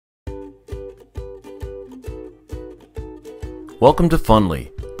Welcome to Fundly,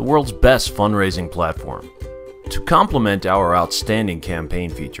 the world's best fundraising platform. To complement our outstanding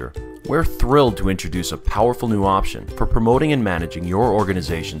campaign feature, we're thrilled to introduce a powerful new option for promoting and managing your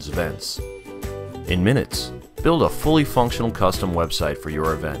organization's events. In minutes, build a fully functional custom website for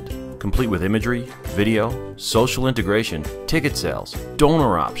your event, complete with imagery, video, social integration, ticket sales,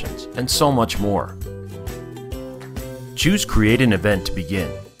 donor options, and so much more. Choose Create an Event to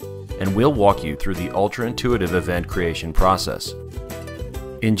begin, and we'll walk you through the ultra-intuitive event creation process.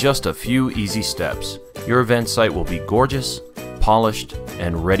 In just a few easy steps, your event site will be gorgeous, polished,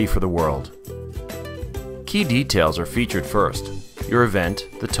 and ready for the world. Key details are featured first: your event,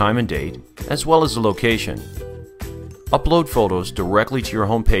 the time and date, as well as the location. Upload photos directly to your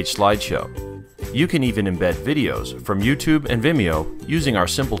homepage slideshow. You can even embed videos from YouTube and Vimeo using our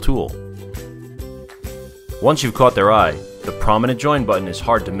simple tool. Once you've caught their eye, the prominent Join button is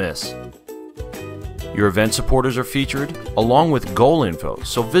hard to miss. Your event supporters are featured, along with goal info,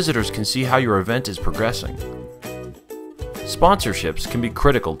 so visitors can see how your event is progressing. Sponsorships can be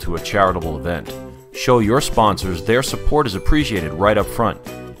critical to a charitable event. Show your sponsors their support is appreciated right up front,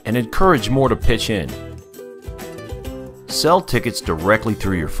 and encourage more to pitch in. Sell tickets directly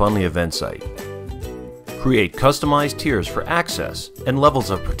through your Fundly event site. Create customized tiers for access and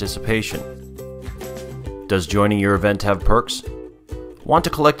levels of participation. Does joining your event have perks? Want to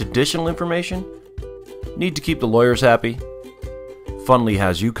collect additional information? Need to keep the lawyers happy? Fundly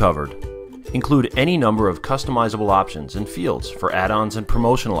has you covered. Include any number of customizable options and fields for add-ons and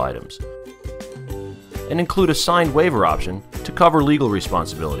promotional items. And include a signed waiver option to cover legal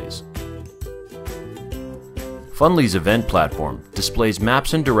responsibilities. Fundly's event platform displays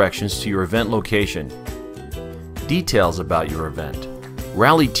maps and directions to your event location, details about your event,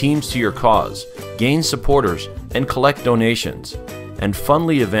 rally teams to your cause, gain supporters, and collect donations. And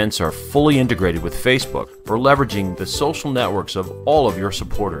Fundly events are fully integrated with Facebook for leveraging the social networks of all of your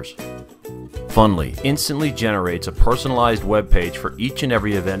supporters. Fundly instantly generates a personalized web page for each and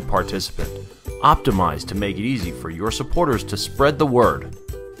every event participant, optimized to make it easy for your supporters to spread the word.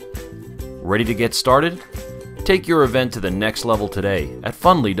 Ready to get started? Take your event to the next level today at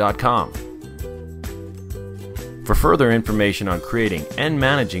fundly.com. For further information on creating and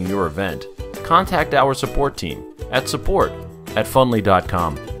managing your event, contact our support team at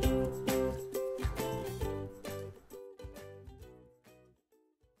support@fundly.com.